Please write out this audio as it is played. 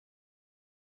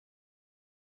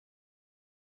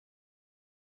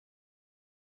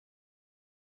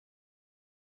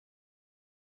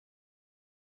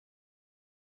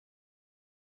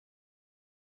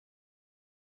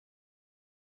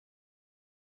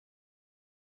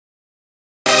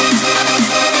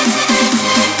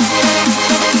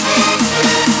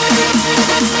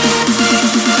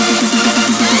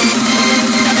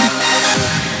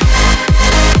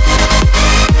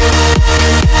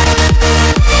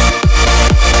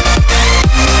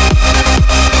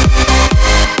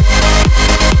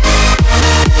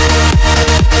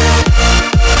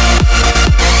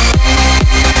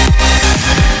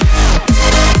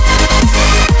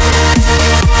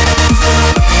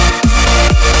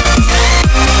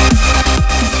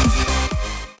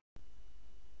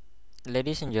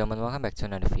ladies and gentlemen, welcome back to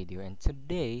another video. And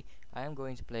today I am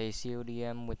going to play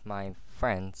CODM with my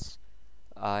friends.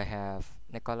 I have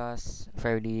Nicholas,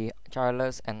 Ferdy,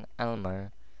 Charles, and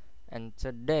Elmer. And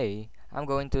today I'm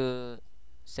going to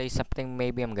say something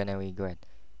maybe I'm gonna regret.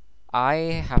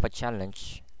 I have a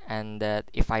challenge, and that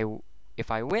if I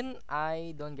win,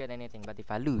 I don't get anything. But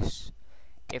if I lose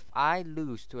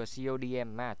to a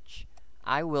CODM match,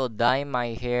 I will dye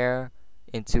my hair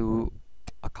into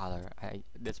a color.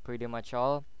 That's pretty much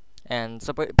all. And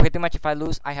so pretty much, if I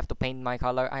lose, I have to paint my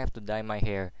color. I have to dye my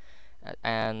hair.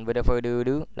 And without further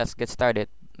ado, let's get started.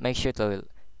 Make sure to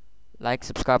like,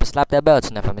 subscribe, slap that bell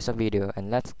to never miss a video, and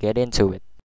let's get into it.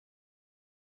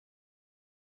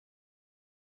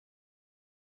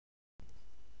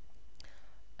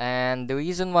 And the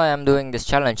reason why I'm doing this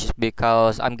challenge is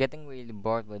because I'm getting really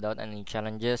bored without any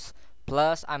challenges.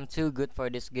 Plus, I'm too good for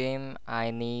this game.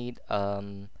 I need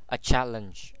a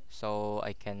challenge so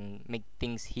I can make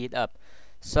things heat up.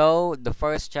 So the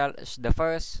first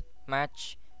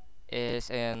match is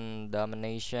in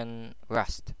Domination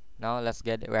Rust. Now let's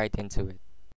get right into it.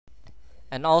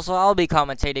 And also, I'll be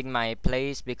commentating my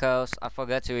plays because I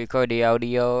forgot to record the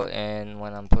audio and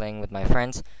when I'm playing with my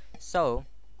friends. So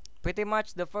pretty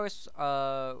much the first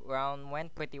round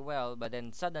went pretty well, but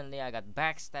then suddenly I got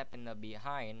backstep in the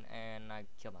behind and I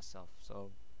killed myself.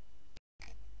 So,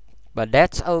 but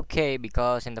that's okay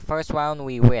because in the first round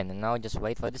we win, and now just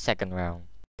wait for the second round.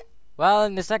 Well,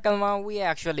 in the second round we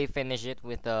actually finish it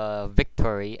with a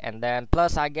victory, and then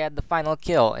plus I get the final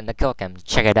kill in the kill cam.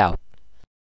 Check it out.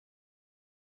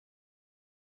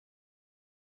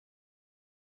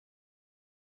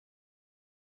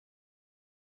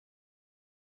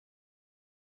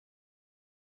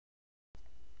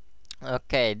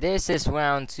 Okay, this is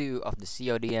round 2 of the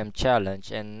CODM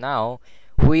challenge, and now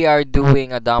we are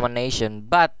doing a domination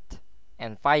but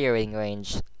and firing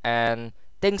range, and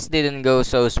things didn't go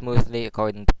so smoothly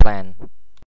according to plan.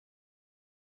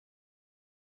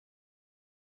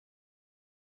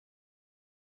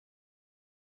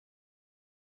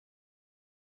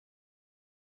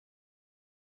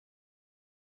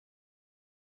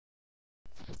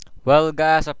 Well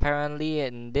guys, apparently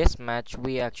in this match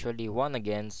we actually won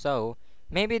again, so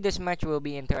maybe this match will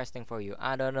be interesting for you.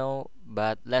 I don't know,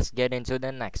 but let's get into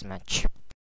the next match.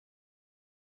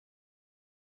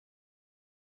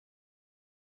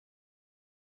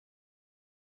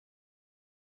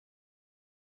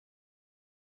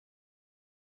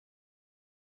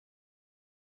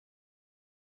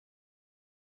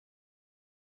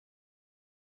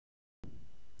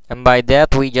 And by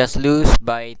that we just lose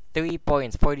by 3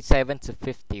 points, 47 to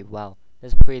 50. Wow,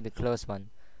 that's a pretty close one.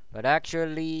 But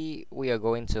actually we are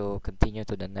going to continue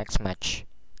to the next match.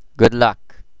 Good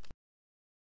luck.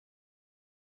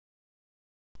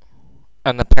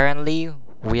 And apparently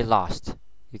we lost.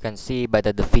 You can see by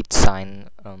the defeat sign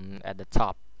at the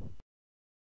top.